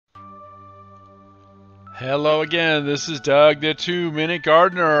Hello again, this is Doug the 2-Minute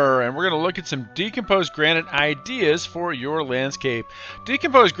Gardener, and we're going to look at some decomposed granite ideas for your landscape.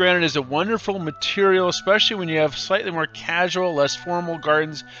 Decomposed granite is a wonderful material, especially when you have slightly more casual, less formal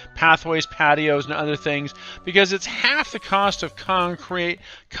gardens, pathways, patios, and other things, because it's half the cost of concrete,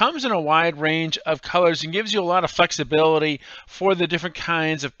 comes in a wide range of colors, and gives you a lot of flexibility for the different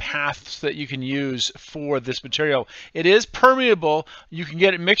kinds of paths that you can use for this material. It is permeable. You can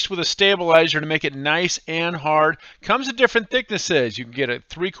get it mixed with a stabilizer to make it nice and hard. Comes in different thicknesses. You can get a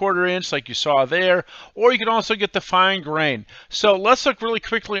 3/4 inch like you saw there, or you can also get the fine grain. So let's look really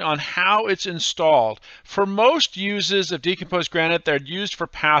quickly on how it's installed. For most uses of decomposed granite, they're used for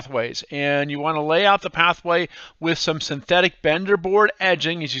pathways, and you want to lay out the pathway with some synthetic bender board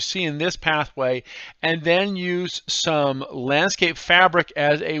edging, as you see in this pathway, and then use some landscape fabric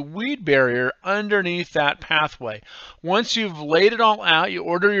as a weed barrier underneath that pathway. Once you've laid it all out, you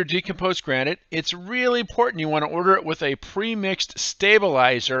order your decomposed granite. It's really important you want to order it with a pre-mixed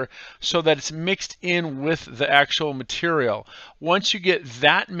stabilizer so that it's mixed in with the actual material. Once you get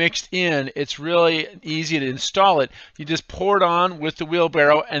that mixed in, it's really easy to install it. You just pour it on with the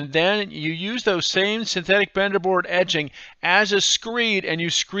wheelbarrow, and then you use those same synthetic bender board edging as a screed, and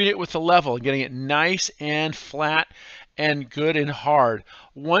you screed it with the level, getting it nice and flat and good and hard.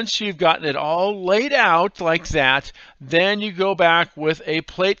 Once you've gotten it all laid out like that, then you go back with a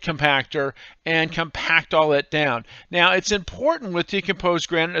plate compactor and compact all that down. Now, it's important with decomposed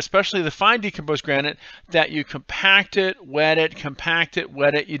granite, especially the fine decomposed granite, that you compact it, wet it, compact it,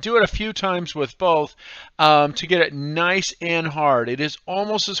 wet it. You do it a few times with both to get it nice and hard. It is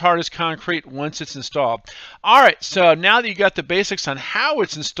almost as hard as concrete once it's installed. All right, so now that you got the basics on how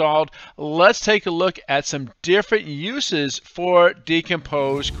it's installed, let's take a look at some different uses for decomposed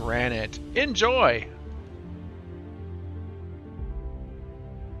granite. Enjoy!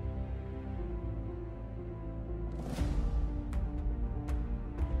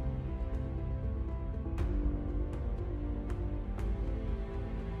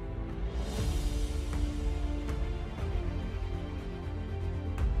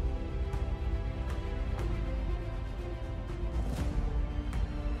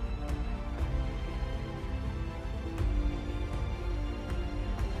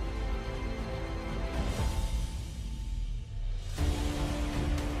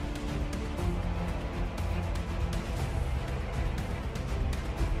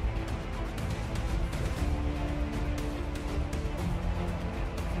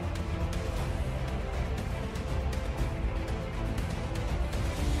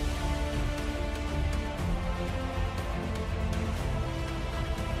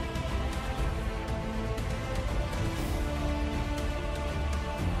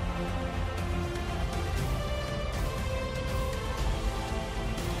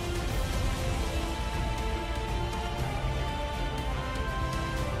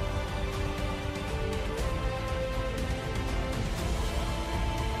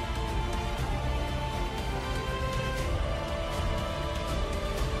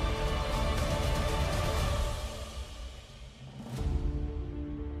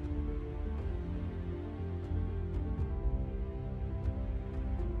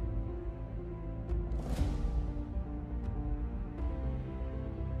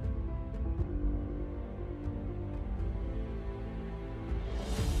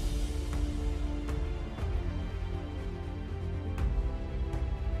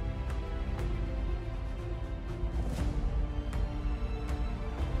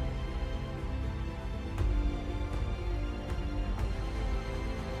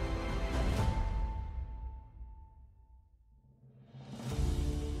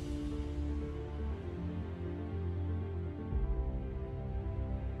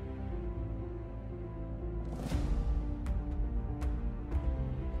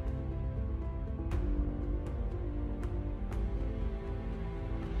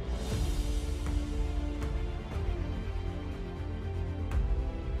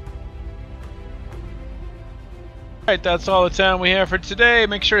 Alright, that's all the time we have for today.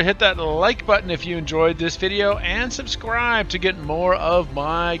 Make sure to hit that like button if you enjoyed this video and subscribe to get more of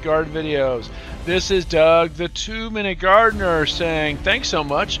my garden videos. This is Doug the 2-Minute Gardener saying thanks so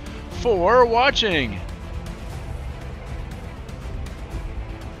much for watching.